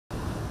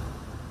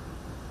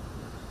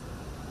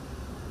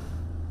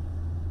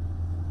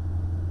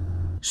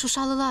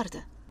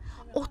Şuşalılardır.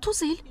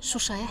 30 il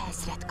Şuşaya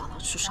həsrət qalan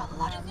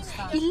Şuşalılar.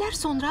 İllər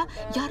sonra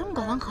yarım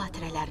qalan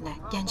xatirələrinə,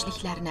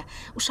 gəncliklərinə,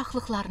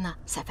 uşaqlıqlarına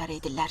səfər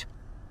edirlər.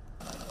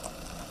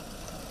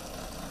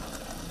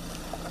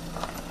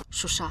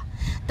 Şuşa,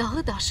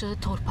 dağı daşı,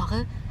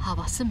 torpağı,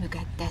 havası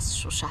müqəddəs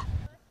Şuşa.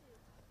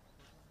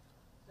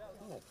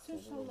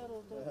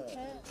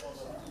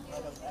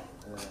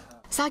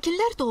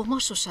 Sakinlər doğma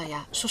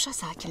Şuşaya, Şuşa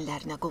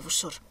sakinlərinə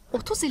qovuşur.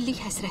 30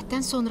 illik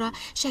həsrətdən sonra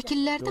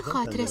şəkillərdə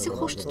xatirəsi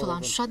xoş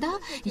tutulan Şuşada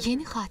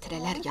yeni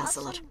xatirələr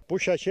yazılır. Bu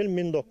şəkil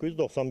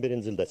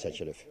 1991-ci ildə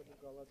çəkilib.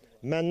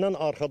 Məndən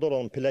arxada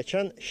olan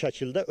pilləkən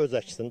şəkildə öz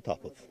əksini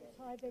tapıb.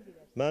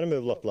 Mənim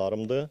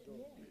övladlarımdır.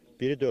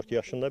 Biri 4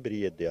 yaşında, biri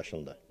 7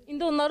 yaşında.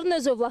 İndi onların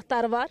öz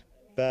övladları var?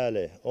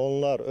 Bəli,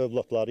 onlar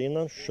övladları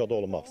ilə Şuşada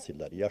olmaq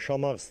istəyirlər,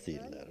 yaşamaq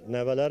istəyirlər.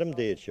 Nəvələrim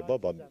deyir ki,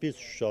 baba, biz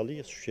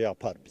Şuşalıyıq, Şuşaya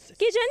apar bizi.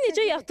 Gecəni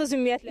necə yatdınız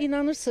ümumiyyətlə?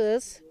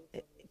 İnanırsınız,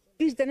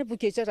 bir dənə bu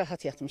gecə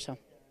rahat yatmışam.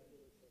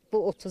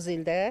 Bu 30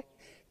 ildə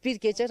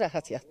bir gecə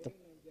rahat yatdım.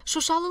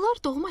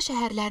 Şuşalılar doğma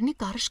şəhərlərini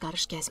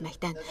qarış-qarış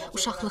gəzməkdən,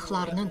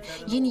 uşaqlıqlarının,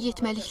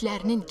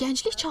 yeniyetməliklərinin,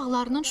 gənclik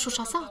çağlarının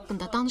Şuşası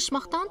haqqında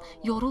danışmaqdan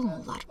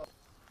yorulmurlar.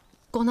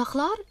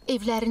 Qonaqlar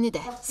evlərini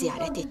də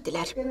ziyarət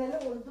etdilər.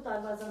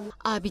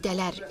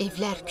 Abidələr,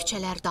 evlər,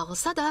 küçələr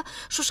dağılsa da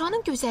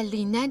Şuşanın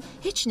gözəlliyindən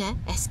heç nə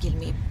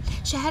əskilməyib.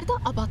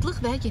 Şəhərdə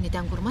abadlıq və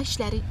yenidən qurma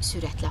işləri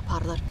sürətlə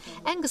aparılır.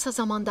 Ən qısa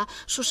zamanda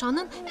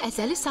Şuşanın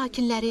əzəli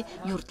sakinləri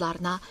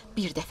yurdlarına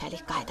bir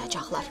dəfəlik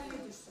qayıdacaqlar.